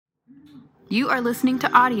You are listening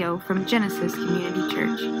to audio from Genesis Community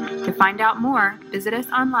Church. To find out more, visit us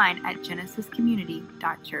online at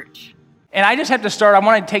genesiscommunity.church. And I just have to start, I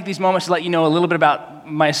want to take these moments to let you know a little bit about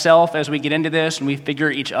myself as we get into this and we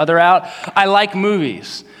figure each other out. I like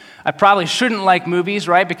movies. I probably shouldn't like movies,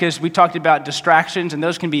 right? Because we talked about distractions, and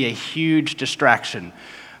those can be a huge distraction.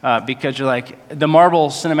 Because you're like, the Marvel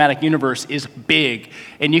Cinematic Universe is big,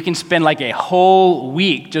 and you can spend like a whole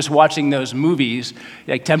week just watching those movies.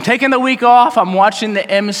 Like, I'm taking the week off, I'm watching the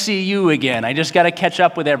MCU again. I just got to catch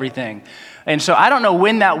up with everything. And so I don't know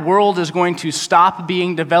when that world is going to stop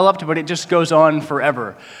being developed, but it just goes on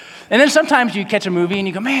forever. And then sometimes you catch a movie and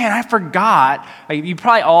you go, man, I forgot. Like, you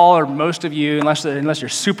probably all, or most of you, unless you're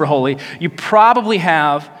super holy, you probably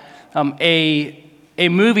have a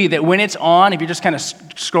movie that when it's on, if you're just kind of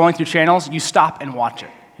scrolling through channels, you stop and watch it.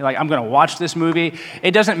 You're like, I'm going to watch this movie. It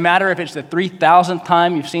doesn't matter if it's the 3,000th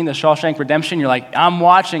time you've seen The Shawshank Redemption. You're like, I'm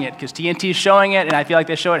watching it because TNT is showing it, and I feel like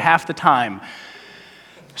they show it half the time.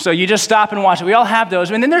 So you just stop and watch it. We all have those.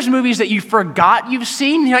 And then there's movies that you forgot you've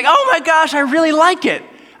seen. You're like, oh my gosh, I really like it.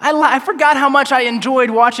 I forgot how much I enjoyed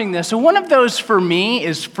watching this. So one of those for me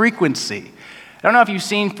is Frequency. I don't know if you've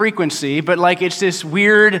seen Frequency, but like it's this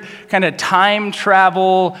weird kind of time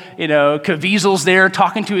travel, Caviezel's there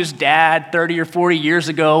talking to his dad 30 or 40 years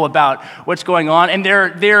ago about what's going on, and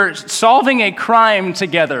they're solving a crime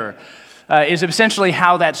together, is essentially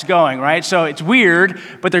how that's going, right? So it's weird,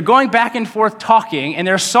 but they're going back and forth talking, and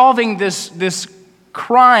they're solving this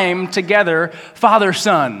crime together,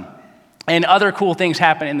 father-son. And other cool things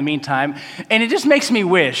happen in the meantime. And it just makes me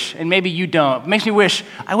wish, and maybe you don't, it makes me wish,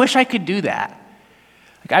 I wish I could do that.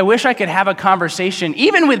 Like, I wish I could have a conversation,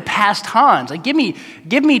 even with past Hans. Like, give me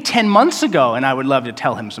 10 months ago, and I would love to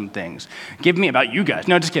tell him some things. Give me about you guys.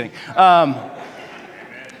 No, just kidding. But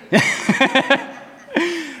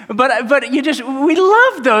we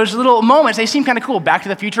love those little moments. They seem kind of cool. Back to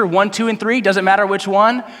the Future 1, 2, and 3, doesn't matter which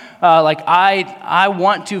one. I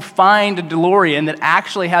want to find a DeLorean that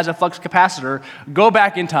actually has a flux capacitor, go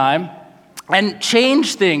back in time, and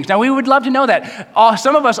change things. Now, we would love to know that.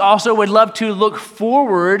 Some of us also would love to look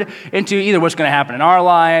forward into either what's going to happen in our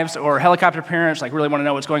lives, or helicopter parents, like really want to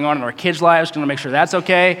know what's going on in our kids' lives, going to make sure that's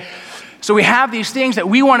okay. So we have these things that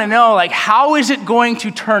we want to know, like, how is it going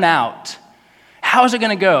to turn out? How is it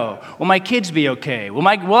going to go? Will my kids be okay? Will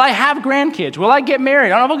I have grandkids? Will I get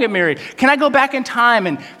married? I don't know if I'll get married. Can I go back in time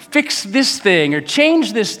and fix this thing or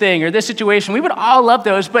change this thing or this situation? We would all love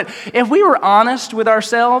those, but if we were honest with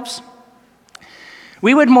ourselves,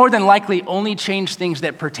 we would more than likely only change things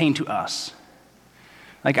that pertain to us.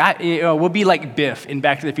 Like, we'll be like Biff in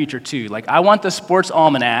Back to the Future 2. Like, I want the sports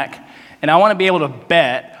almanac, and I want to be able to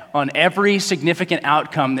bet on every significant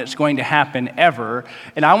outcome that's going to happen ever,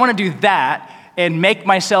 and I want to do that and make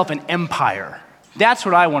myself an empire. That's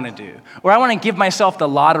what I want to do. Or I want to give myself the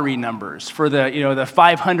lottery numbers for the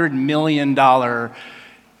 $500 million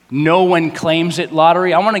no one claims it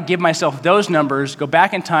lottery. I want to give myself those numbers, go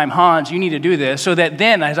back in time, Hans, you need to do this, so that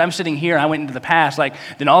then as I'm sitting here and I went into the past,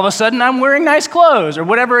 then all of a sudden I'm wearing nice clothes or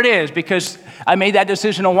whatever it is because I made that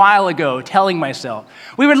decision a while ago, telling myself.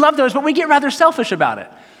 We would love those, but we get rather selfish about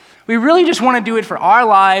it. We really just want to do it for our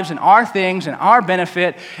lives and our things and our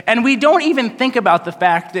benefit, and we don't even think about the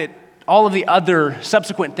fact that all of the other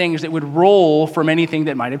subsequent things that would roll from anything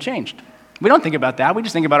that might have changed. We don't think about that. We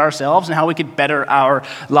just think about ourselves and how we could better our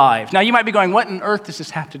lives. Now, you might be going, what on earth does this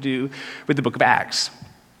have to do with the book of Acts?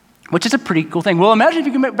 Which is a pretty cool thing. Well, imagine if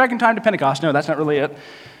you can go back in time to Pentecost. No, that's not really it.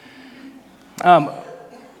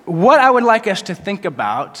 What I would like us to think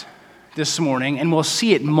about this morning, and we'll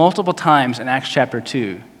see it multiple times in Acts chapter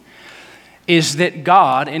 2, is that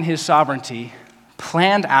God, in his sovereignty,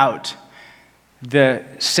 planned out the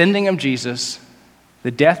sending of Jesus, the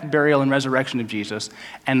death, burial, and resurrection of Jesus,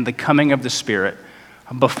 and the coming of the Spirit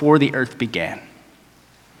before the earth began.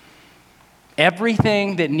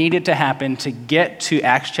 Everything that needed to happen to get to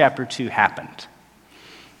Acts chapter 2 happened.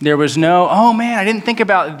 There was no, oh man, I didn't think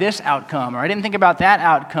about this outcome, or I didn't think about that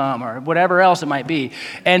outcome, or whatever else it might be.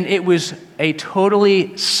 And it was a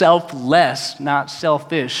totally selfless, not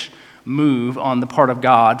selfish, move on the part of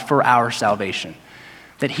God for our salvation.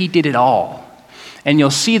 That he did it all. And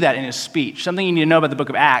you'll see that in his speech. Something you need to know about the book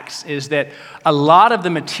of Acts is that a lot of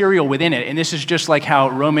the material within it, and this is just like how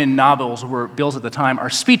Roman novels were built at the time,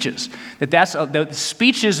 are speeches. The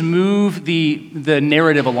speeches move the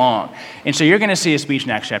narrative along. And so you're going to see a speech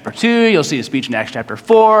in Acts chapter 2, you'll see a speech in Acts chapter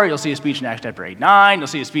 4, you'll see a speech in Acts chapter 8, 9, you'll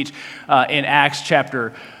see a speech in Acts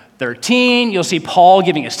chapter 13, you'll see Paul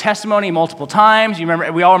giving his testimony multiple times.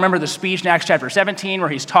 We all remember the speech in Acts chapter 17 where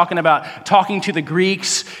he's talking to the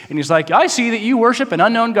Greeks, and he's like, I see that you worship an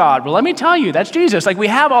unknown God. Well, let me tell you, that's Jesus. Like, we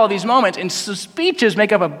have all these moments, and so speeches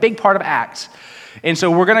make up a big part of Acts. And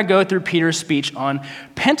so we're going to go through Peter's speech on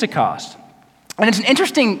Pentecost. And it's an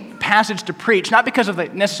interesting passage to preach, not because of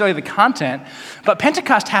necessarily the content, but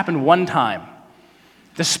Pentecost happened one time.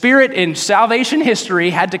 The Spirit in salvation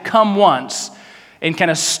history had to come once and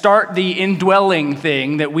kind of start the indwelling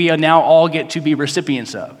thing that we now all get to be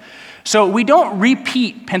recipients of. So we don't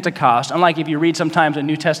repeat Pentecost, unlike if you read sometimes a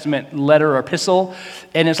New Testament letter or epistle,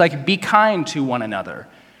 and it's like, be kind to one another.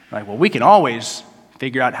 Like, well, we can always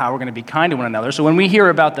figure out how we're going to be kind to one another. So when we hear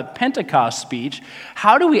about the Pentecost speech,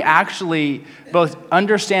 how do we actually both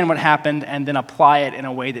understand what happened and then apply it in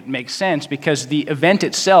a way that makes sense? Because the event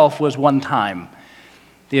itself was one time.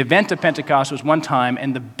 The event of Pentecost was one time,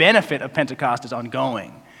 and the benefit of Pentecost is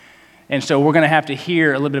ongoing. And so we're going to have to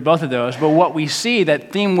hear a little bit of both of those. But what we see,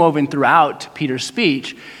 that theme woven throughout Peter's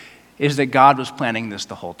speech, is that God was planning this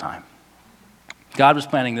the whole time. God was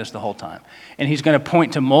planning this the whole time. And he's going to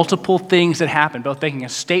point to multiple things that happened, both making a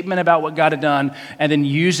statement about what God had done and then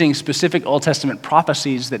using specific Old Testament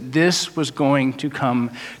prophecies that this was going to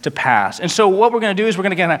come to pass. And so what we're going to do is we're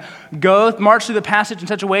going to kind of march through the passage in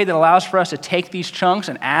such a way that allows for us to take these chunks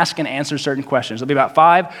and ask and answer certain questions. There'll be about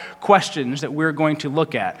 5 questions that we're going to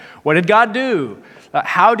look at. What did God do?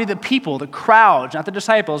 How did the people, the crowds, not the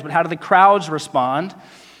disciples, but how did the crowds respond?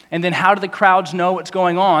 And then how do the crowds know what's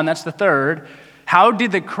going on? That's the third. How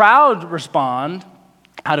did the crowd respond?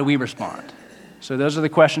 How do we respond? So those are the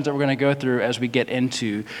questions that we're going to go through as we get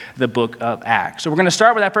into the book of Acts. So we're going to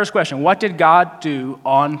start with that first question. What did God do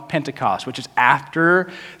on Pentecost, which is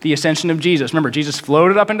after the ascension of Jesus? Remember, Jesus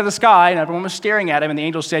floated up into the sky, and everyone was staring at him, and the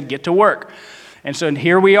angel said, get to work. And so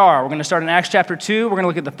here we are. We're going to start in Acts chapter 2. We're going to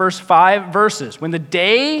look at the first 5 verses. When the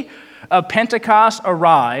day of Pentecost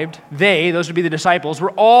arrived, those would be the disciples,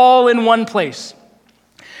 were all in one place.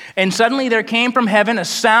 And suddenly there came from heaven a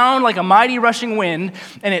sound like a mighty rushing wind,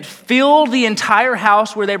 and it filled the entire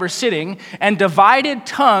house where they were sitting, and divided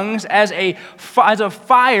tongues as a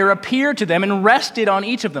fire appeared to them and rested on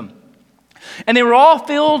each of them. And they were all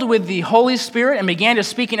filled with the Holy Spirit and began to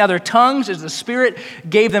speak in other tongues as the Spirit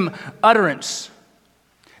gave them utterance.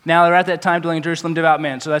 Now they're at that time dwelling in Jerusalem, devout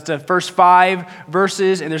men. So that's the first 5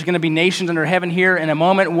 verses, and there's going to be nations under heaven here in a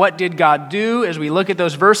moment. What did God do? As we look at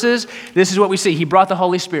those verses, this is what we see. He brought the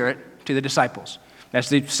Holy Spirit to the disciples. That's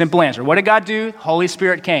the simple answer. What did God do? Holy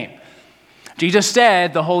Spirit came. Jesus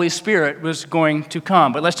said the Holy Spirit was going to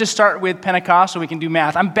come. But let's just start with Pentecost so we can do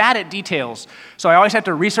math. I'm bad at details, so I always have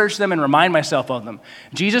to research them and remind myself of them.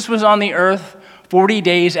 Jesus was on the earth 40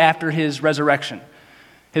 days after his resurrection.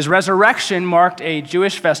 His resurrection marked a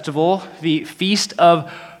Jewish festival, the Feast of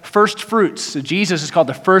First Fruits. So Jesus is called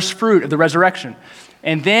the first fruit of the resurrection.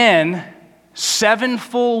 And then 7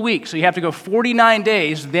 full weeks, so you have to go 49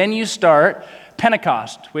 days, then you start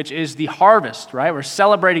Pentecost, which is the harvest, right? We're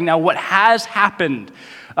celebrating now what has happened,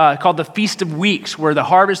 called the Feast of Weeks, where the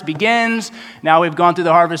harvest begins. Now we've gone through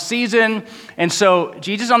the harvest season. And so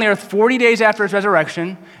Jesus is on the earth 40 days after his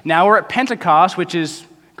resurrection. Now we're at Pentecost, which is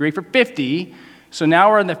Greek for 50. So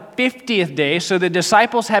now we're on the 50th day. So the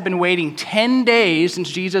disciples have been waiting 10 days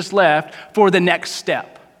since Jesus left for the next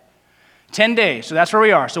step. 10 days. So that's where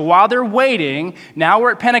we are. So while they're waiting, now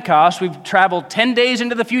we're at Pentecost. We've traveled 10 days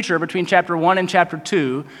into the future between chapter 1 and chapter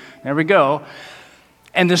 2. There we go.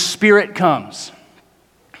 And the Spirit comes.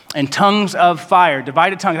 And tongues of fire,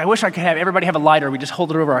 divided tongues. I wish I could have everybody have a lighter. We just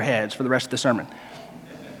hold it over our heads for the rest of the sermon.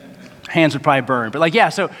 Hands would probably burn.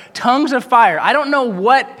 But so tongues of fire. I don't know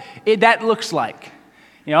what that looks like.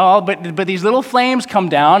 But these little flames come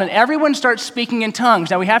down and everyone starts speaking in tongues.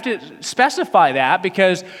 Now we have to specify that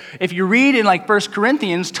because if you read in 1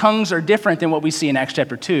 Corinthians, tongues are different than what we see in Acts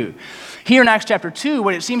chapter 2. Here in Acts chapter 2,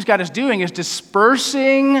 what it seems God is doing is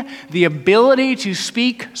dispersing the ability to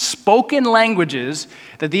speak spoken languages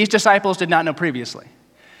that these disciples did not know previously.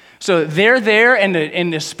 So they're there,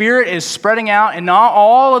 and the Spirit is spreading out, and now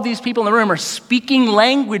all of these people in the room are speaking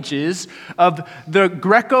languages of the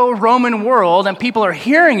Greco-Roman world, and people are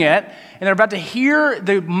hearing it, and they're about to hear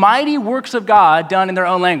the mighty works of God done in their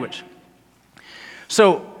own language.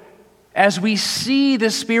 So as we see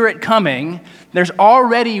the Spirit coming, there's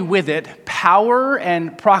already with it power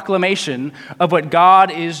and proclamation of what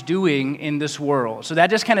God is doing in this world. So that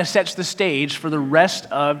just kind of sets the stage for the rest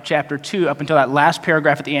of chapter 2 up until that last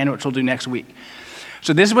paragraph at the end, which we'll do next week.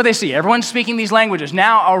 So this is what they see. Everyone's speaking these languages.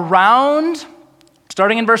 Now start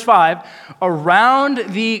Starting in verse 5, around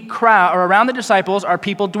the crowd, or around the disciples are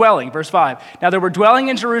people dwelling. Verse 5. Now there were dwelling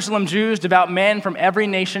in Jerusalem Jews, devout men from every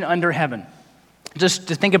nation under heaven. Just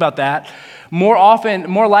to think about that, more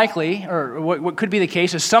likely, or what could be the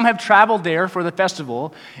case, is some have traveled there for the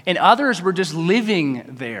festival, and others were just living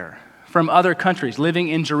there from other countries, living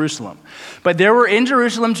in Jerusalem. But there were in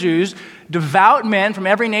Jerusalem Jews, devout men from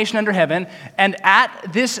every nation under heaven, and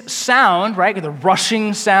at this sound, right, the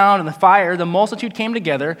rushing sound and the fire, the multitude came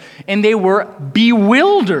together, and they were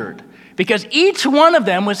bewildered, because each one of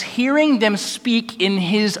them was hearing them speak in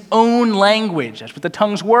his own language. That's what the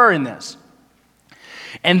tongues were in this.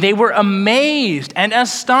 And they were amazed and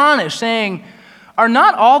astonished, saying, are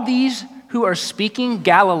not all these who are speaking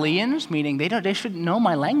Galileans, meaning they should know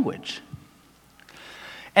my language?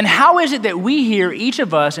 And how is it that we hear each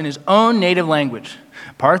of us in his own native language?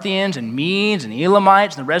 Parthians and Medes and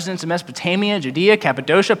Elamites, and the residents of Mesopotamia, Judea,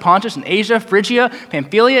 Cappadocia, Pontus and Asia, Phrygia,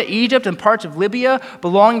 Pamphylia, Egypt, and parts of Libya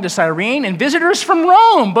belonging to Cyrene, and visitors from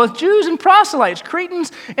Rome, both Jews and proselytes,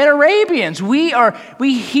 Cretans and Arabians. We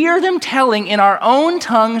hear them telling in our own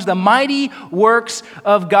tongues the mighty works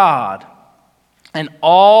of God. And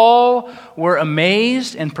all were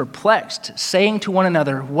amazed and perplexed, saying to one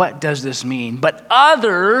another, what does this mean? But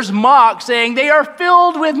others mocked, saying, they are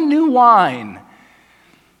filled with new wine.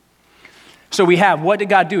 So we have, what did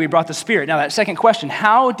God do? He brought the Spirit. Now that second question,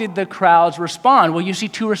 how did the crowds respond? Well, you see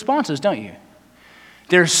two responses, don't you?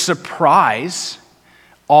 There's surprise,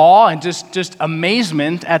 awe, and just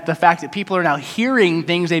amazement at the fact that people are now hearing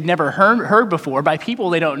things they've never heard before by people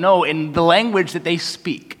they don't know in the language that they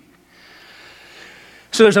speak.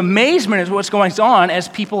 So there's amazement at what's going on as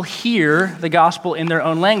people hear the gospel in their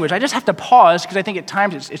own language. I just have to pause because I think at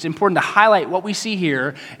times it's important to highlight what we see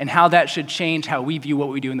here and how that should change how we view what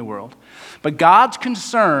we do in the world. But God's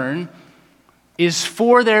concern is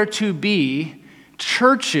for there to be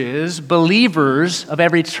churches, believers of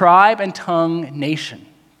every tribe and tongue, nation.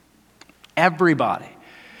 Everybody.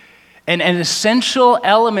 And an essential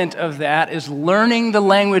element of that is learning the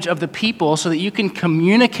language of the people so that you can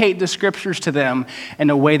communicate the scriptures to them in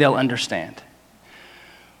a way they'll understand.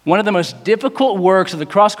 One of the most difficult works of the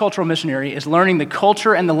cross-cultural missionary is learning the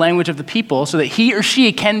culture and the language of the people so that he or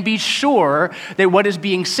she can be sure that what is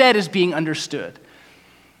being said is being understood.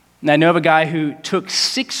 And I know of a guy who took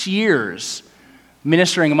 6 years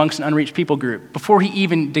ministering amongst an unreached people group before he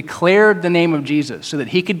even declared the name of Jesus so that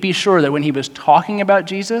he could be sure that when he was talking about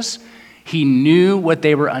Jesus, he knew what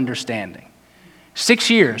they were understanding.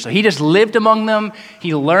 6 years. So he just lived among them.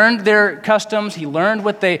 He learned their customs. He learned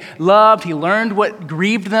what they loved. He learned what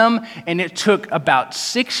grieved them. And it took about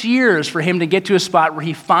 6 years for him to get to a spot where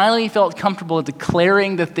he finally felt comfortable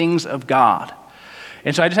declaring the things of God.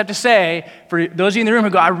 And so I just have to say, for those of you in the room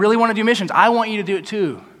who go, I really want to do missions, I want you to do it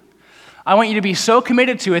too. I want you to be so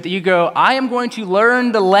committed to it that you go, I am going to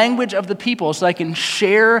learn the language of the people so I can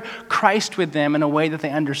share Christ with them in a way that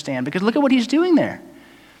they understand. Because look at what he's doing there.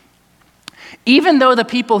 Even though the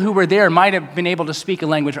people who were there might have been able to speak a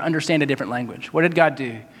language or understand a different language, what did God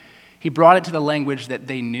do? He brought it to the language that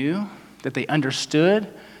they knew, that they understood,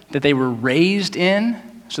 that they were raised in,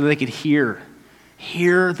 so that they could hear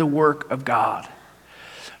the work of God.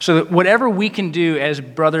 So that whatever we can do as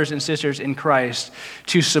brothers and sisters in Christ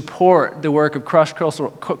to support the work of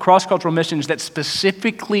cross-cultural missions that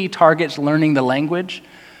specifically targets learning the language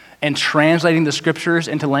and translating the scriptures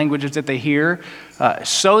into languages that they hear,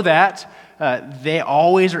 so that they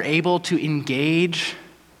always are able to engage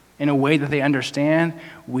in a way that they understand,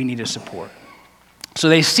 we need to support. So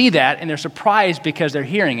they see that, and they're surprised because they're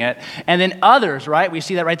hearing it. And then others, right? We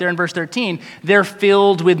see that right there in verse 13. They're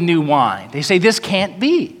filled with new wine. They say, this can't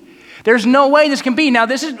be. There's no way this can be. Now,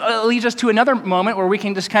 this leads us to another moment where we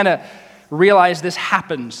can just kind of realize this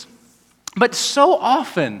happens. But so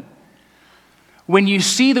often, when you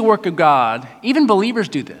see the work of God, even believers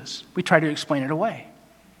do this. We try to explain it away.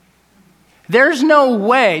 There's no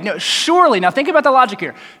way. No, surely, now think about the logic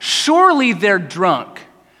here. Surely they're drunk.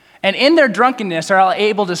 And in their drunkenness are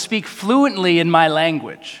able to speak fluently in my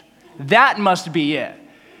language. That must be it.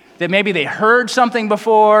 That maybe they heard something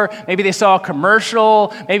before, maybe they saw a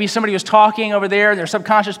commercial, maybe somebody was talking over there, their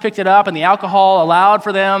subconscious picked it up, and the alcohol allowed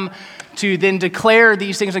for them to then declare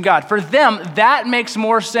these things in God. For them, that makes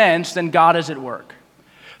more sense than God is at work.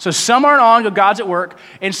 So some aren't on, go, God's at work,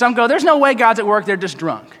 and some go, there's no way God's at work, they're just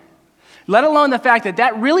drunk. Let alone the fact that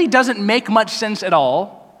that really doesn't make much sense at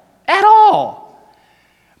all. At all.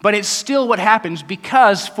 But it's still what happens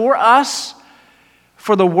because for us,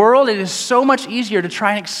 for the world, it is so much easier to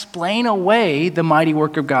try and explain away the mighty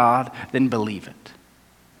work of God than believe it.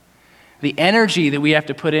 The energy that we have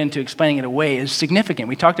to put into explaining it away is significant.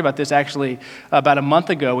 We talked about this actually about a month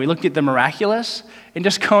ago. We looked at the miraculous and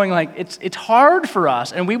just going like, it's hard for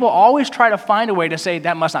us, and we will always try to find a way to say,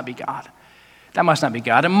 that must not be God. That must not be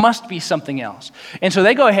God. It must be something else. And so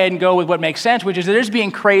they go ahead and go with what makes sense, which is they're just being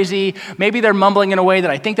crazy. Maybe they're mumbling in a way that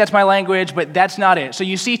I think that's my language, but that's not it. So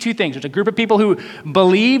you see two things. There's a group of people who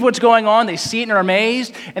believe what's going on. They see it and are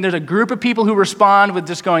amazed. And there's a group of people who respond with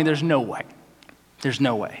just going, there's no way. There's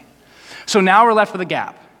no way. So now we're left with a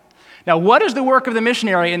gap. Now, what is the work of the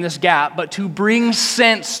missionary in this gap but to bring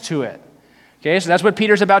sense to it? Okay, so that's what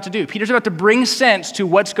Peter's about to do. Peter's about to bring sense to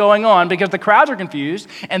what's going on because the crowds are confused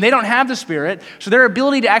and they don't have the Spirit. So their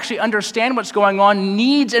ability to actually understand what's going on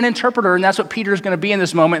needs an interpreter, and that's what Peter's going to be in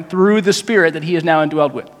this moment through the Spirit that he is now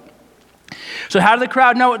indwelled with. So how does the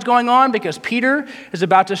crowd know what's going on? Because Peter is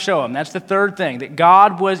about to show them. That's the third thing, that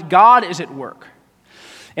God is at work.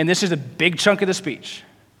 And this is a big chunk of the speech.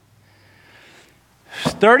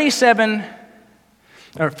 14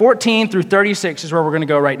 through 36 is where we're going to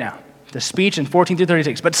go right now. The speech in 14 through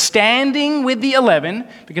 36. But standing with the 11,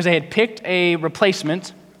 because they had picked a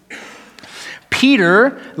replacement,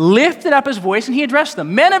 Peter lifted up his voice and he addressed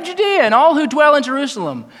them. Men of Judea and all who dwell in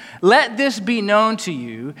Jerusalem, let this be known to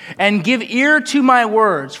you and give ear to my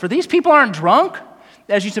words. For these people aren't drunk,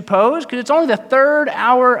 as you suppose, because it's only the third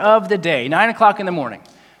hour of the day, 9 o'clock in the morning.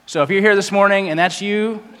 So if you're here this morning and that's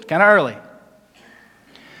you, it's kind of early.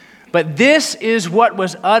 But this is what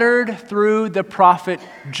was uttered through the prophet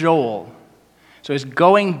Joel. So he's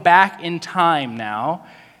going back in time now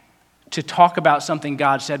to talk about something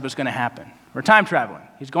God said was going to happen. We're time traveling.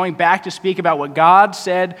 He's going back to speak about what God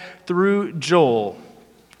said through Joel.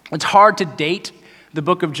 It's hard to date the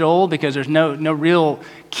book of Joel because there's no real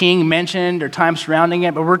king mentioned or time surrounding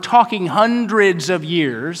it, but we're talking hundreds of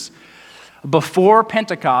years before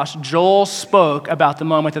Pentecost. Joel spoke about the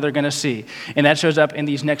moment that they're going to see. And that shows up in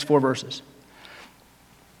these next 4 verses.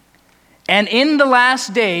 And in the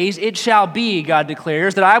last days it shall be, God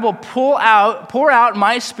declares, that I will pour out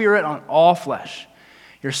my Spirit on all flesh.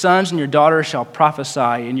 Your sons and your daughters shall prophesy,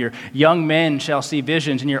 and your young men shall see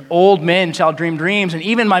visions, and your old men shall dream dreams, and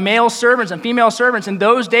even my male servants and female servants. In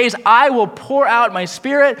those days I will pour out my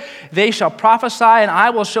Spirit. They shall prophesy, and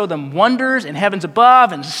I will show them wonders in heavens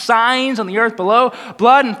above and signs on the earth below,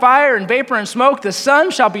 blood and fire and vapor and smoke. The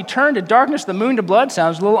sun shall be turned to darkness, the moon to blood.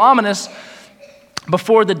 Sounds a little ominous.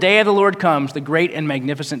 Before the day of the Lord comes, the great and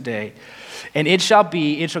magnificent day. And it shall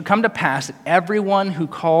come to pass that everyone who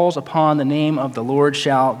calls upon the name of the Lord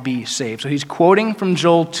shall be saved. So he's quoting from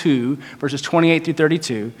Joel 2, verses 28 through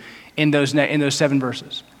 32 in those 7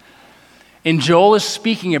 verses. And Joel is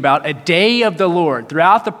speaking about a day of the Lord.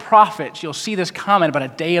 Throughout the prophets, you'll see this comment about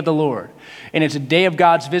a day of the Lord. And it's a day of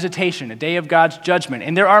God's visitation, a day of God's judgment.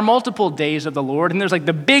 And there are multiple days of the Lord, and there's like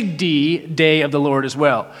the big D, day of the Lord as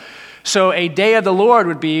well. So a day of the Lord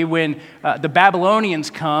would be when the Babylonians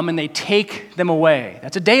come and they take them away.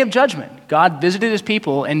 That's a day of judgment. God visited his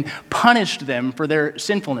people and punished them for their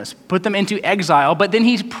sinfulness, put them into exile, but then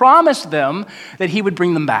he promised them that he would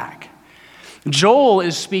bring them back. Joel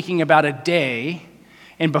is speaking about a day,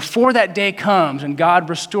 and before that day comes and God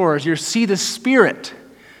restores, you'll see the Spirit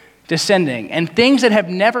descending, and things that have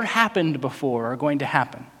never happened before are going to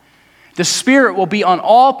happen. The Spirit will be on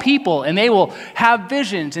all people, and they will have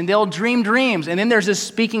visions, and they'll dream dreams. And then there's this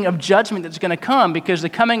speaking of judgment that's going to come, because the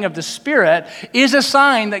coming of the Spirit is a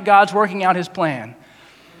sign that God's working out his plan.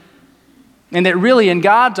 And that really, in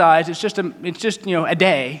God's eyes, it's just a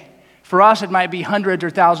day. For us, it might be hundreds or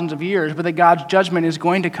thousands of years, but that God's judgment is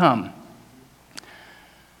going to come.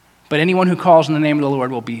 But anyone who calls on the name of the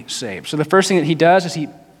Lord will be saved. So the first thing that he does is he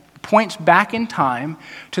points back in time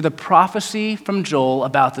to the prophecy from Joel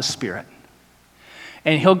about the Spirit.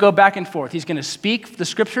 And he'll go back and forth. He's going to speak the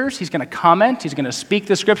scriptures. He's going to comment. He's going to speak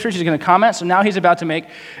the scriptures. He's going to comment. So now he's about to make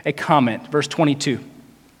a comment. Verse 22,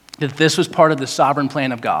 that this was part of the sovereign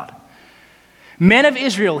plan of God. Men of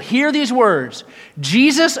Israel, hear these words.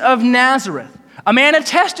 Jesus of Nazareth, a man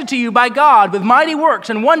attested to you by God with mighty works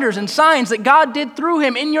and wonders and signs that God did through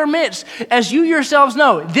him in your midst, as you yourselves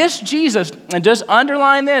know. This Jesus, and just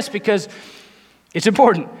underline this because it's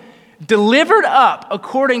important, delivered up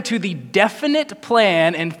according to the definite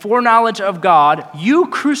plan and foreknowledge of God, you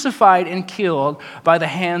crucified and killed by the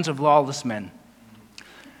hands of lawless men.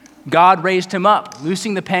 God raised him up,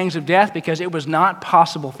 loosing the pangs of death, because it was not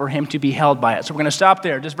possible for him to be held by it. So we're going to stop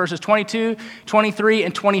there. Just verses 22, 23,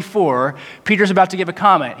 and 24. Peter's about to give a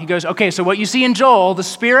comment. He goes, okay, so what you see in Joel, the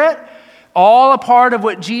Spirit, all a part of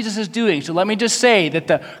what Jesus is doing. So let me just say that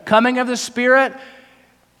the coming of the Spirit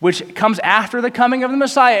which comes after the coming of the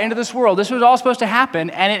Messiah into this world. This was all supposed to happen,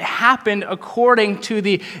 and it happened according to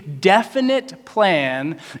the definite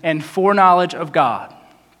plan and foreknowledge of God.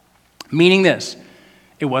 Meaning this,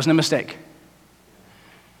 it wasn't a mistake.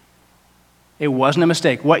 It wasn't a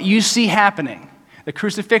mistake. What you see happening, the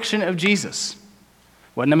crucifixion of Jesus,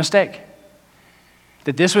 wasn't a mistake.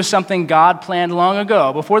 That this was something God planned long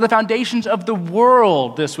ago. Before the foundations of the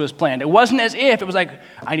world, this was planned. It wasn't as if it was like,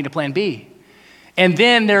 I need a plan B. And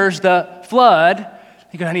then there's the flood.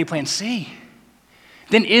 He goes, I need a plan C.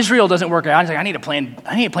 Then Israel doesn't work out. He's like, I need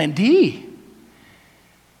a plan D.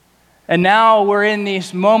 And now we're in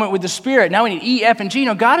this moment with the Spirit. Now we need E, F, and G.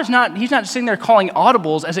 No, God is not, he's not sitting there calling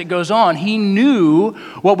audibles as it goes on. He knew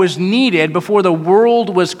what was needed before the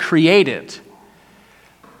world was created.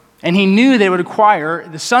 And he knew that it would require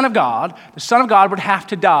the Son of God would have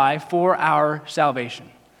to die for our salvation,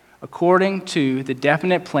 according to the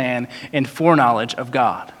definite plan and foreknowledge of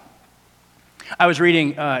God. I was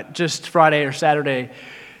reading just Friday or Saturday,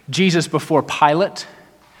 Jesus before Pilate.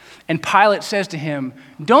 And Pilate says to him,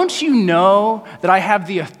 don't you know that I have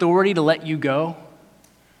the authority to let you go?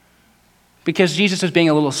 Because Jesus is being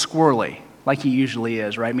a little squirrely, like he usually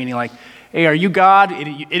is, right? Meaning like, hey, are you God?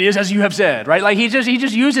 It is as you have said, right? Like he just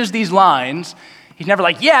uses these lines. He's never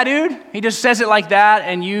like, yeah, dude. He just says it like that,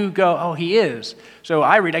 and you go, oh, he is. So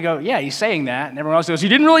I go, yeah, he's saying that. And everyone else goes, he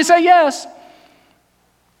didn't really say yes.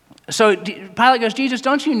 So Pilate goes, Jesus,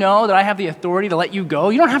 don't you know that I have the authority to let you go?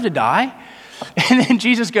 You don't have to die. And then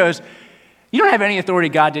Jesus goes, you don't have any authority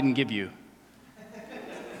God didn't give you.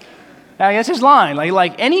 Now, that's his line.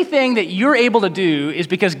 Like anything that you're able to do is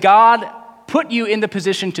because God put you in the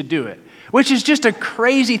position to do it, which is just a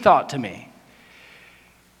crazy thought to me.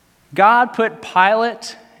 God put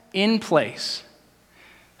Pilate in place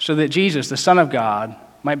so that Jesus, the Son of God,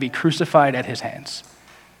 might be crucified at his hands,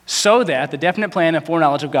 so that the definite plan and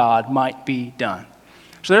foreknowledge of God might be done.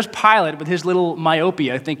 So there's Pilate with his little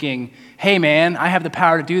myopia thinking, hey man, I have the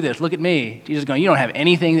power to do this. Look at me. Jesus going, you don't have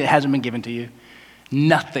anything that hasn't been given to you.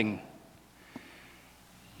 Nothing.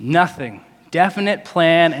 Nothing. Definite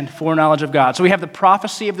plan and foreknowledge of God. So we have the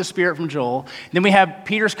prophecy of the Spirit from Joel. Then we have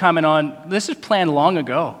Peter's comment on, this is planned long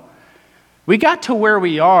ago. We got to where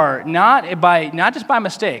we are, not just by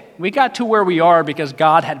mistake. We got to where we are because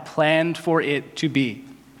God had planned for it to be.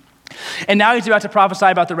 And now he's about to prophesy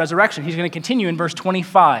about the resurrection. He's going to continue in verse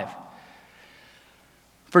 25.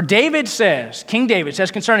 For David says, King David says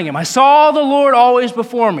concerning him, I saw the Lord always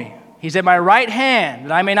before me. He's at my right hand,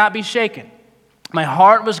 that I may not be shaken. My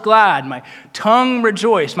heart was glad, my tongue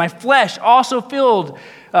rejoiced, my flesh also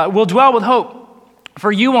will dwell with hope. For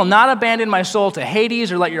you will not abandon my soul to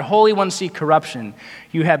Hades or let your Holy One see corruption.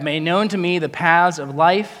 You have made known to me the paths of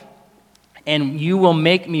life, and you will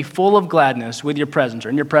make me full of gladness with your presence, or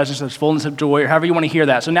in your presence there's fullness of joy, or however you want to hear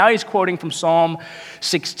that. So now he's quoting from Psalm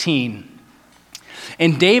 16.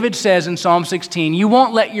 And David says in Psalm 16, you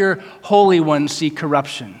won't let your Holy One see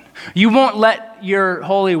corruption. You won't let your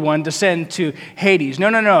Holy One descend to Hades.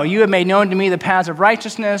 No. You have made known to me the paths of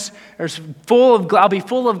righteousness. I'll be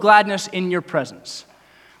full of gladness in your presence.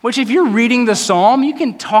 Which if you're reading the Psalm, you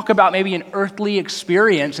can talk about maybe an earthly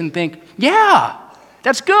experience and think, yeah,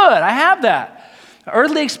 that's good. I have that.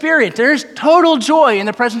 Earthly experience. There's total joy in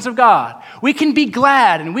the presence of God. We can be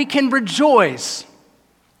glad and we can rejoice.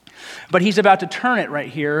 But he's about to turn it right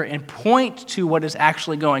here and point to what is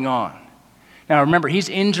actually going on. Now remember, he's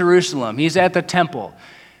in Jerusalem. He's at the temple.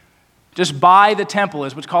 Just by the temple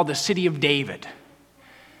is what's called the city of David.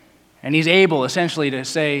 And he's able essentially to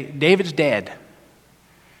say, David's dead.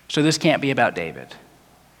 So this can't be about David.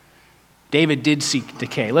 David did seek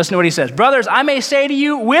decay. Listen to what he says. Brothers, I may say to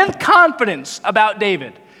you with confidence about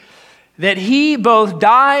David that he both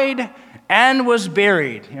died and was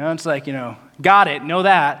buried. It's like, got it, know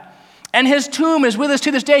that. And his tomb is with us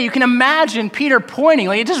to this day. You can imagine Peter pointing,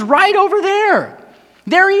 like, it's just right over there.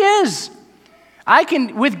 There he is. I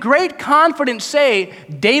can, with great confidence, say,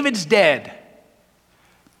 David's dead.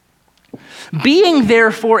 Being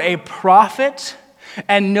therefore a prophet,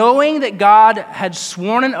 and knowing that God had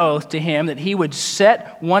sworn an oath to him that he would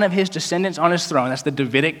set one of his descendants on his throne, that's the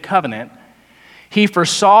Davidic covenant, he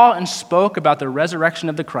foresaw and spoke about the resurrection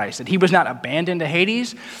of the Christ, that he was not abandoned to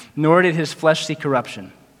Hades, nor did his flesh see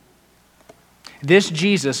corruption. This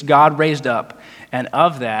Jesus God raised up, and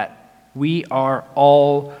of that we are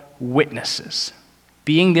all witnesses.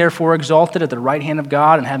 Being therefore exalted at the right hand of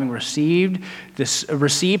God, and having received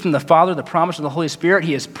from the Father the promise of the Holy Spirit,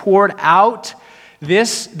 he has poured out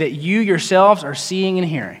this that you yourselves are seeing and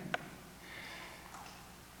hearing.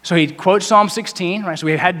 So he quotes Psalm 16, right? So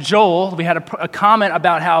we had Joel, we had a comment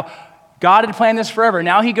about how God had planned this forever.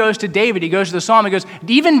 Now he goes to David. He goes to the Psalm. He goes,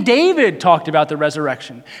 even David talked about the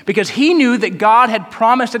resurrection because he knew that God had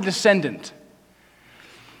promised a descendant.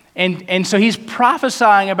 And so he's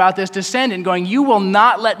prophesying about this descendant, going, you will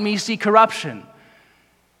not let me see corruption.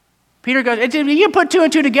 Peter goes, you put two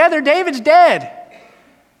and two together, David's dead.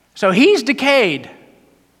 So he's decayed.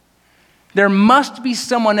 There must be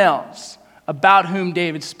someone else about whom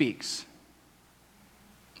David speaks.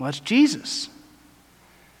 Well, it's Jesus.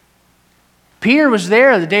 Peter was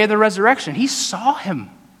there the day of the resurrection. He saw him.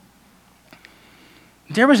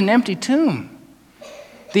 There was an empty tomb.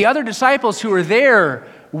 The other disciples who were there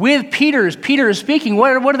with Peter, as Peter is speaking,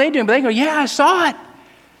 what are they doing? But they go, yeah, I saw it.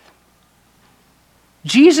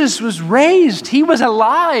 Jesus was raised. He was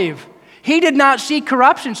alive. He did not see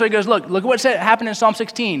corruption. So he goes, look at what happened in Psalm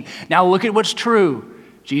 16. Now look at what's true.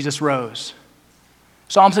 Jesus rose.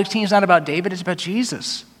 Psalm 16 is not about David, it's about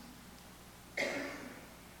Jesus.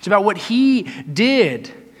 It's about what he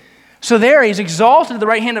did. So there, he's exalted at the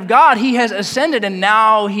right hand of God. He has ascended, and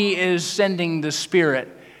now he is sending the Spirit,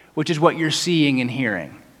 which is what you're seeing and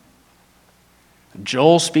hearing.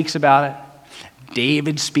 Joel speaks about it.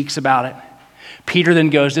 David speaks about it. Peter then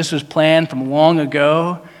goes, this was planned from long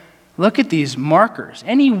ago. Look at these markers.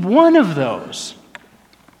 Any one of those,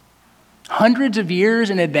 hundreds of years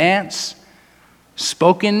in advance,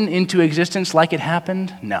 spoken into existence like it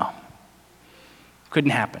happened? No.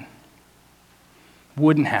 Couldn't happen.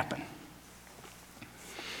 Wouldn't happen.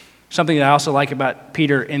 Something that I also like about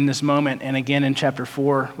Peter in this moment, and again in chapter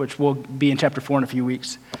 4, which will be in chapter 4 in a few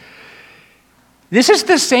weeks. This is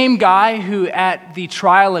the same guy who at the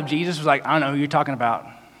trial of Jesus was like, I don't know who you're talking about.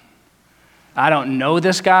 I don't know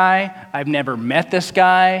this guy. I've never met this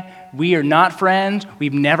guy. We are not friends.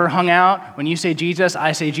 We've never hung out. When you say Jesus,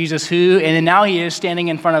 I say Jesus who? And then now he is standing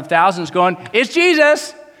in front of thousands going, it's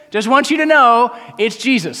Jesus. Just want you to know, it's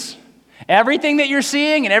Jesus. Everything that you're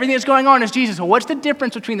seeing and everything that's going on is Jesus. So what's the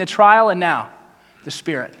difference between the trial and now? The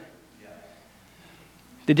Spirit.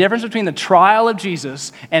 The difference between the trial of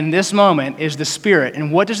Jesus and this moment is the Spirit.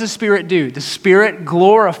 And what does the Spirit do? The Spirit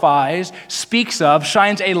glorifies, speaks of,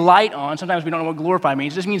 shines a light on. Sometimes we don't know what glorify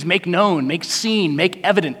means. It just means make known, make seen, make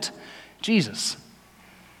evident. Jesus.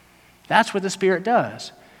 That's what the Spirit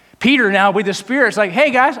does. Peter now with the Spirit is like,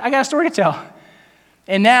 hey guys, I got a story to tell.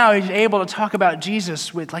 And now he's able to talk about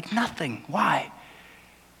Jesus with like nothing. Why?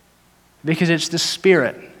 Because it's the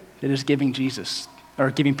Spirit that is giving Jesus,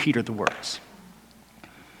 or giving Peter the words.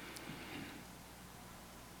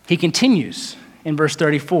 He continues in verse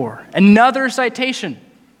 34. Another citation.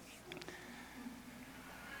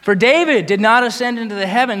 For David did not ascend into the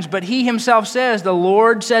heavens, but he himself says, the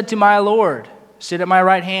Lord said to my Lord, sit at my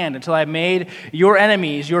right hand until I have made your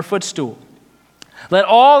enemies your footstool. Let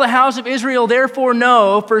all the house of Israel therefore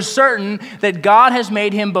know for certain that God has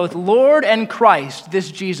made him both Lord and Christ,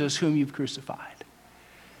 this Jesus whom you've crucified.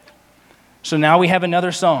 So now we have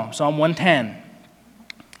another psalm, Psalm 110.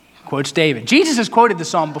 Quotes David. Jesus has quoted the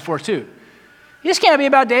psalm before too. This can't be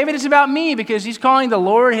about David, it's about me because he's calling the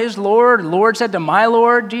Lord his Lord. The Lord said to my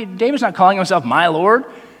Lord. David's not calling himself my Lord.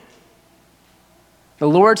 The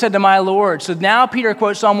Lord said to my Lord. So now Peter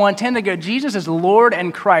quotes Psalm 110 to go, Jesus is Lord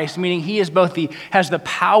and Christ, meaning he is both has the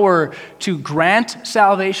power to grant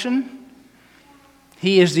salvation.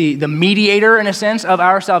 He is the mediator, in a sense, of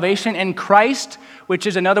our salvation. And Christ, which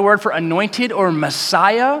is another word for anointed or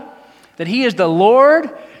Messiah, that he is the Lord,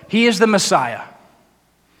 he is the Messiah.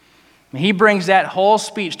 He brings that whole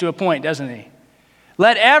speech to a point, doesn't he?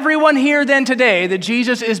 Let everyone hear then today that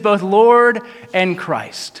Jesus is both Lord and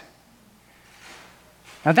Christ.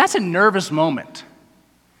 Now that's a nervous moment.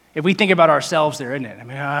 If we think about ourselves there, isn't it? I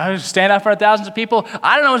mean, I stand out in front of thousands of people.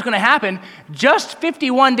 I don't know what's going to happen. Just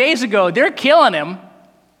 51 days ago, they're killing him.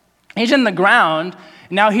 He's in the ground.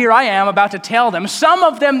 Now here I am about to tell them, some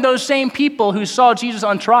of them those same people who saw Jesus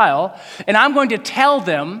on trial, and I'm going to tell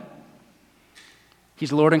them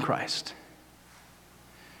he's Lord and Christ.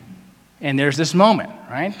 And there's this moment,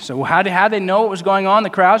 right? So how did they know what was going on? The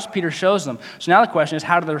crowds, Peter shows them. So now the question is,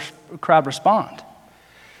 how did the crowd respond?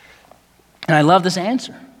 And I love this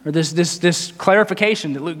answer, or this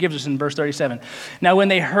clarification that Luke gives us in verse 37. Now when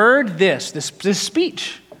they heard this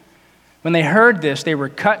speech, when they heard this, they were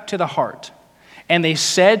cut to the heart. And they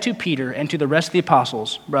said to Peter and to the rest of the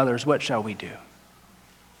apostles, brothers, what shall we do?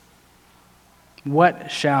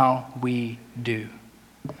 What shall we do?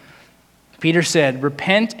 Peter said,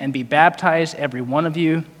 repent and be baptized, every one of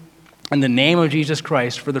you, in the name of Jesus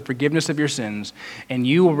Christ for the forgiveness of your sins, and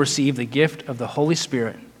you will receive the gift of the Holy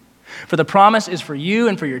Spirit. For the promise is for you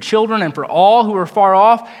and for your children and for all who are far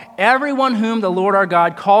off, everyone whom the Lord our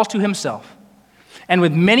God calls to himself. And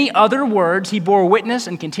with many other words, he bore witness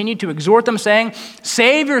and continued to exhort them, saying,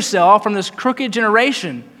 "Save yourself from this crooked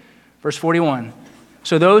generation." Verse 41.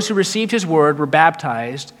 So those who received his word were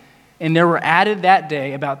baptized, and there were added that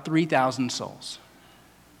day about 3,000 souls.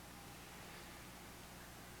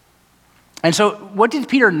 And so what did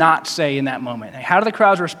Peter not say in that moment? How do the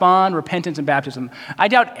crowds respond? Repentance and baptism. I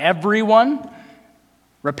doubt everyone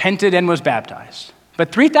repented and was baptized.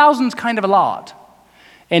 But 3,000 is kind of a lot.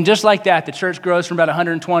 And just like that, the church grows from about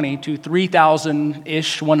 120 to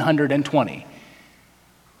 3,000-ish, 120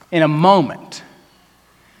 in a moment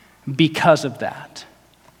because of that.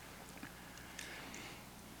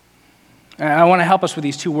 And I want to help us with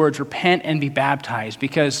these two words, repent and be baptized,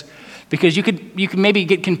 because you could maybe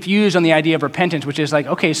get confused on the idea of repentance, which is like,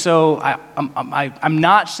 okay, so I'm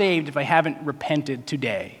not saved if I haven't repented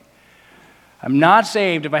today. I'm not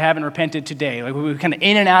saved if I haven't repented today. Like we're kind of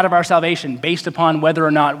in and out of our salvation based upon whether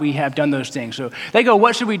or not we have done those things. So they go,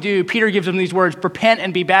 what should we do? Peter gives them these words, repent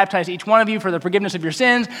and be baptized, each one of you, for the forgiveness of your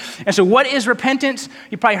sins. And so what is repentance?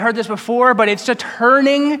 You probably heard this before, but it's a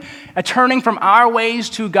turning from our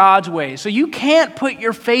ways to God's ways. So you can't put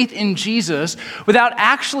your faith in Jesus without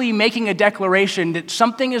actually making a declaration that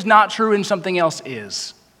something is not true and something else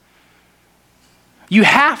is. You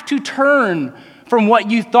have to turn from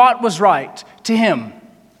what you thought was right to him.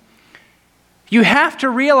 You have to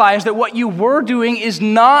realize that what you were doing is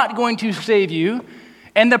not going to save you,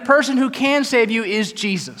 and the person who can save you is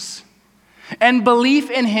Jesus. And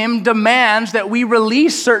belief in him demands that we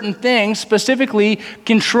release certain things, specifically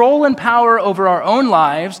control and power over our own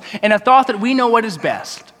lives, and a thought that we know what is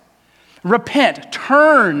best. Repent,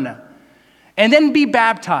 turn, and then be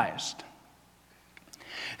baptized.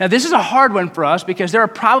 Now, this is a hard one for us because there are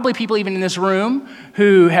probably people even in this room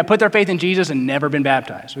who have put their faith in Jesus and never been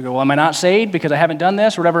baptized. We go, well, am I not saved because I haven't done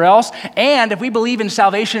this or whatever else? And if we believe in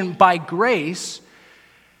salvation by grace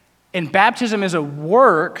and baptism is a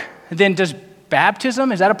work, then does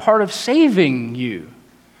baptism, is that a part of saving you?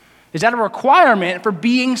 Is that a requirement for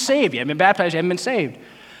being saved? You haven't been baptized, you haven't been saved.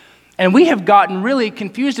 And we have gotten really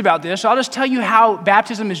confused about this, so I'll just tell you how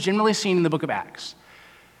baptism is generally seen in the book of Acts.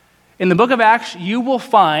 In the book of Acts, you will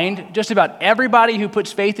find just about everybody who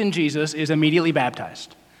puts faith in Jesus is immediately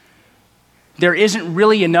baptized. There isn't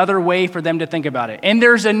really another way for them to think about it. And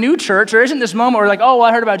there's a new church. There isn't this moment where like, oh, well,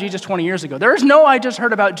 I heard about Jesus 20 years ago. There is no, I just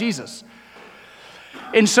heard about Jesus.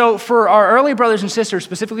 And so for our early brothers and sisters,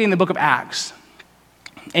 specifically in the book of Acts,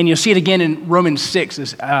 and you'll see it again in Romans 6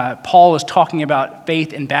 as Paul is talking about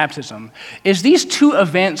faith and baptism, is these two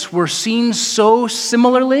events were seen so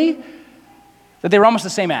similarly that they were almost the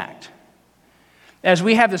same act. As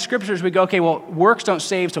we have the scriptures, we go, okay, well, works don't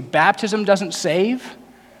save, so baptism doesn't save.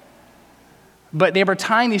 But they were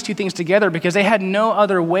tying these two things together because they had no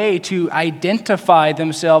other way to identify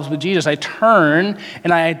themselves with Jesus. I turn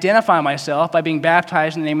and I identify myself by being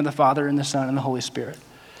baptized in the name of the Father and the Son and the Holy Spirit.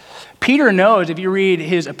 Peter knows, if you read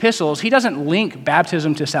his epistles, he doesn't link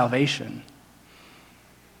baptism to salvation.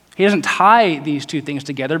 He doesn't tie these two things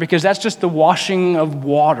together because that's just the washing of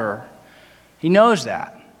water. He knows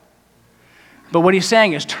that. But what he's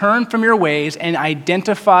saying is turn from your ways and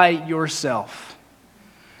identify yourself.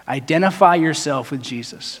 Identify yourself with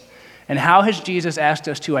Jesus. And how has Jesus asked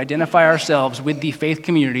us to identify ourselves with the faith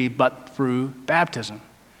community but through baptism?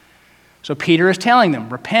 So Peter is telling them,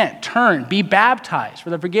 repent, turn, be baptized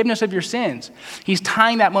for the forgiveness of your sins. He's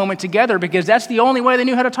tying that moment together because that's the only way they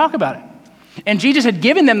knew how to talk about it. And Jesus had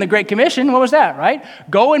given them the Great Commission. What was that, right?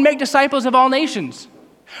 Go and make disciples of all nations,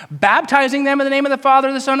 baptizing them in the name of the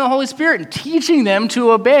Father, the Son, and the Holy Spirit, and teaching them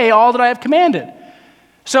to obey all that I have commanded.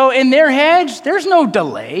 So in their heads, there's no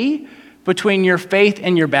delay between your faith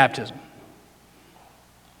and your baptism.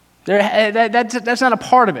 That's not a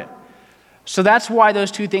part of it. So that's why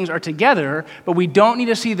those two things are together, but we don't need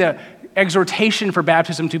to see the exhortation for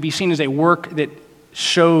baptism to be seen as a work that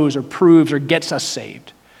shows or proves or gets us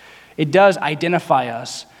saved. It does identify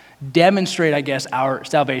us, demonstrate, I guess, our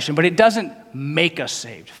salvation, but it doesn't make us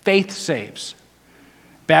saved. Faith saves.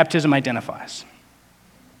 Baptism identifies.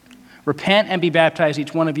 Repent and be baptized,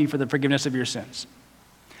 each one of you, for the forgiveness of your sins.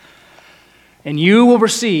 And you will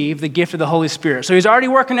receive the gift of the Holy Spirit. So he's already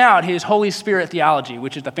working out his Holy Spirit theology,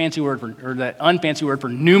 which is the fancy word for, or the unfancy word for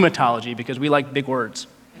pneumatology, because we like big words.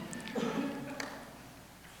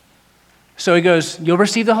 So he goes, you'll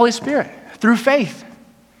receive the Holy Spirit through faith.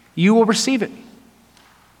 You will receive it.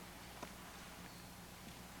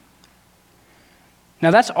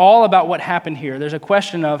 Now, that's all about what happened here. There's a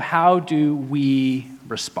question of how do we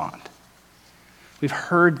respond? We've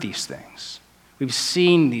heard these things. We've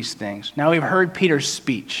seen these things. Now we've heard Peter's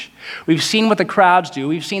speech. We've seen what the crowds do.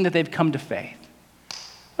 We've seen that they've come to faith.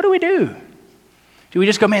 What do we do? Do we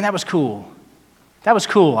just go, man, that was cool. That was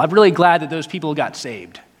cool. I'm really glad that those people got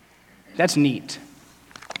saved. That's neat.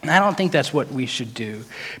 And I don't think that's what we should do.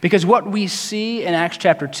 Because what we see in Acts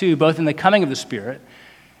chapter 2, both in the coming of the Spirit,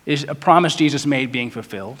 is a promise Jesus made being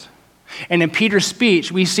fulfilled. And in Peter's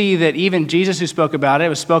speech, we see that even Jesus who spoke about it, it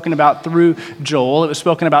was spoken about through Joel, it was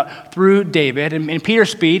spoken about through David. And in Peter's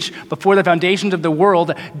speech, before the foundations of the world,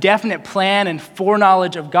 a definite plan and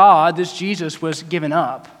foreknowledge of God, this Jesus was given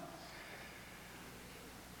up.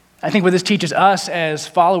 I think what this teaches us as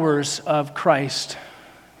followers of Christ,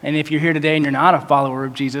 and if you're here today and you're not a follower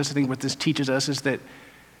of Jesus, I think what this teaches us is that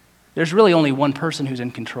there's really only one person who's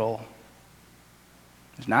in control.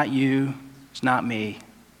 It's not you, it's not me.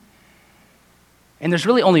 And there's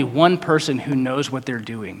really only one person who knows what they're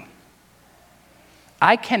doing.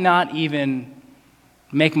 I cannot even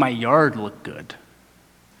make my yard look good.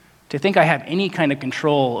 To think I have any kind of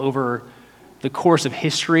control over the course of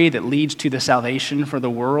history that leads to the salvation for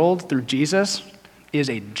the world through Jesus is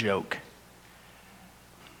a joke.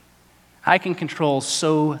 I can control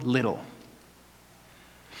so little.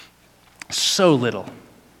 So little.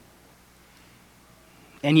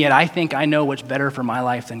 And yet I think I know what's better for my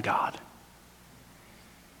life than God.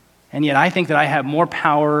 And yet I think that I have more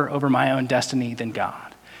power over my own destiny than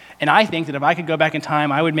God. And I think that if I could go back in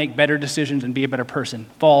time, I would make better decisions and be a better person.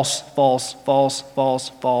 False, false, false, false,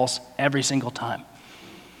 false, every single time.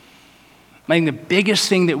 I think the biggest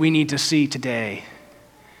thing that we need to see today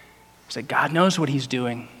is that God knows what he's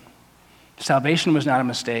doing. Salvation was not a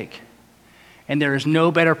mistake. And there is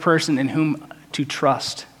no better person in whom to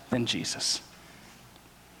trust than Jesus.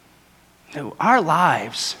 So our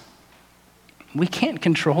lives, we can't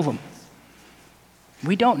control them.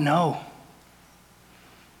 We don't know.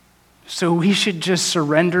 So we should just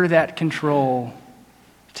surrender that control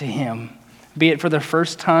to him, be it for the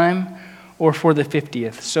first time or for the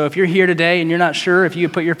 50th. So if you're here today and you're not sure if you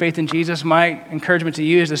put your faith in Jesus, my encouragement to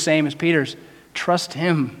you is the same as Peter's. Trust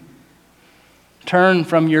him. Turn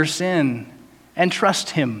from your sin and trust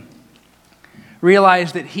him.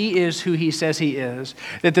 Realize that he is who he says he is,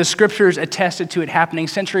 that the scriptures attested to it happening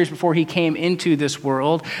centuries before he came into this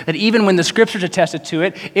world, that even when the scriptures attested to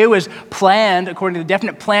it, it was planned according to the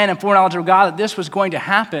definite plan and foreknowledge of God that this was going to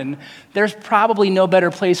happen. There's probably no better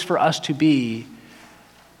place for us to be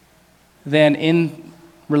than in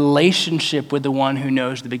relationship with the one who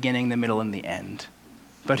knows the beginning, the middle, and the end,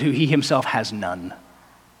 but who he himself has none.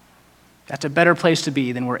 That's a better place to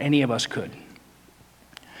be than where any of us could.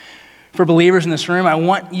 For believers in this room, I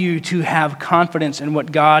want you to have confidence in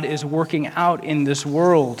what God is working out in this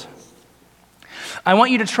world. I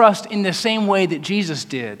want you to trust in the same way that Jesus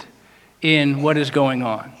did in what is going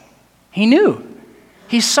on. He knew.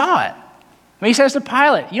 He saw it. When he says to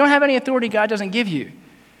Pilate, you don't have any authority God doesn't give you.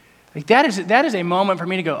 Like that is a moment for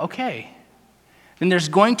me to go, okay, then there's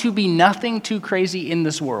going to be nothing too crazy in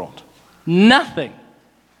this world. Nothing.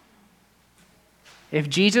 If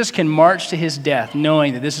Jesus can march to his death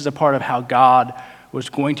knowing that this is a part of how God was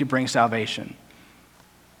going to bring salvation,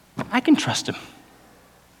 I can trust him.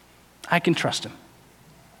 I can trust him.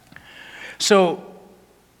 So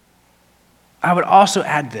I would also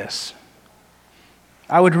add this.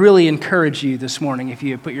 I would really encourage you this morning, if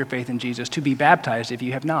you have put your faith in Jesus, to be baptized if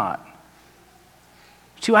you have not,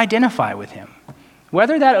 to identify with him.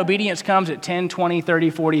 Whether that obedience comes at 10, 20, 30,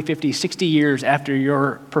 40, 50, 60 years after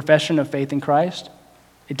your profession of faith in Christ,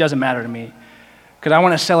 it doesn't matter to me, because I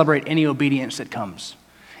want to celebrate any obedience that comes,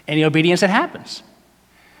 any obedience that happens.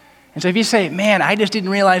 And so if you say, man, I just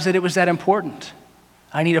didn't realize that it was that important,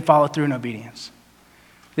 I need to follow through in obedience,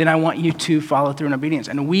 then I want you to follow through in obedience.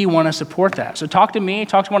 And we want to support that. So talk to me,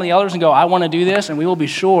 talk to one of the elders and go, I want to do this, and we will be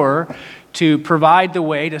sure to provide the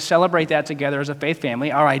way to celebrate that together as a faith family,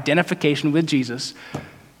 our identification with Jesus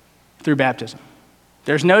through baptism.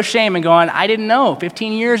 There's no shame in going, I didn't know.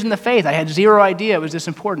 15 years in the faith, I had zero idea it was this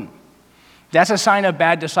important. That's a sign of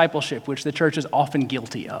bad discipleship, which the church is often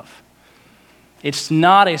guilty of. It's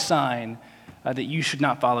not a sign that you should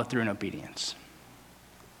not follow through in obedience.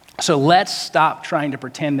 So let's stop trying to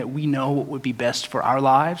pretend that we know what would be best for our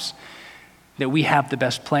lives, that we have the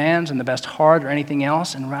best plans and the best heart or anything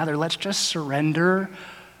else, and rather let's just surrender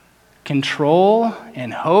control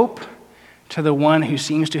and hope to the one who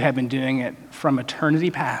seems to have been doing it from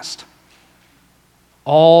eternity past.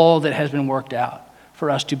 All that has been worked out for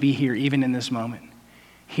us to be here even in this moment,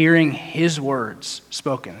 hearing his words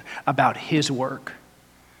spoken about his work,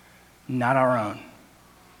 not our own.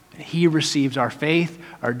 He receives our faith,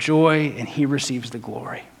 our joy, and he receives the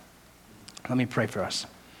glory. Let me pray for us.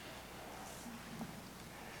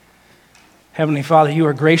 Heavenly Father, you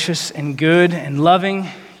are gracious and good and loving.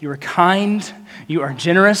 You are kind, you are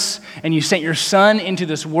generous, and you sent your Son into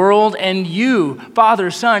this world, and you, Father,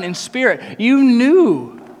 Son, and Spirit, you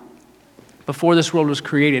knew before this world was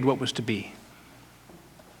created what was to be.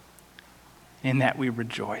 In that we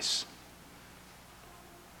rejoice.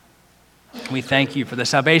 We thank you for the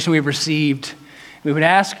salvation we've received. We would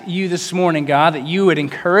ask you this morning, God, that you would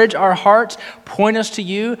encourage our hearts, point us to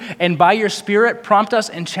you, and by your Spirit, prompt us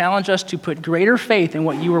and challenge us to put greater faith in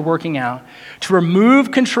what you are working out, to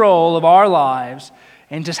remove control of our lives,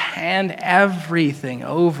 and just hand everything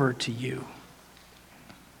over to you.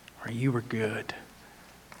 For you were good.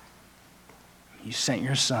 You sent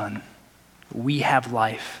your Son. We have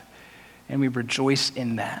life, and we rejoice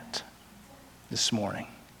in that this morning.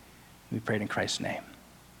 We prayed in Christ's name.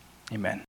 Amen.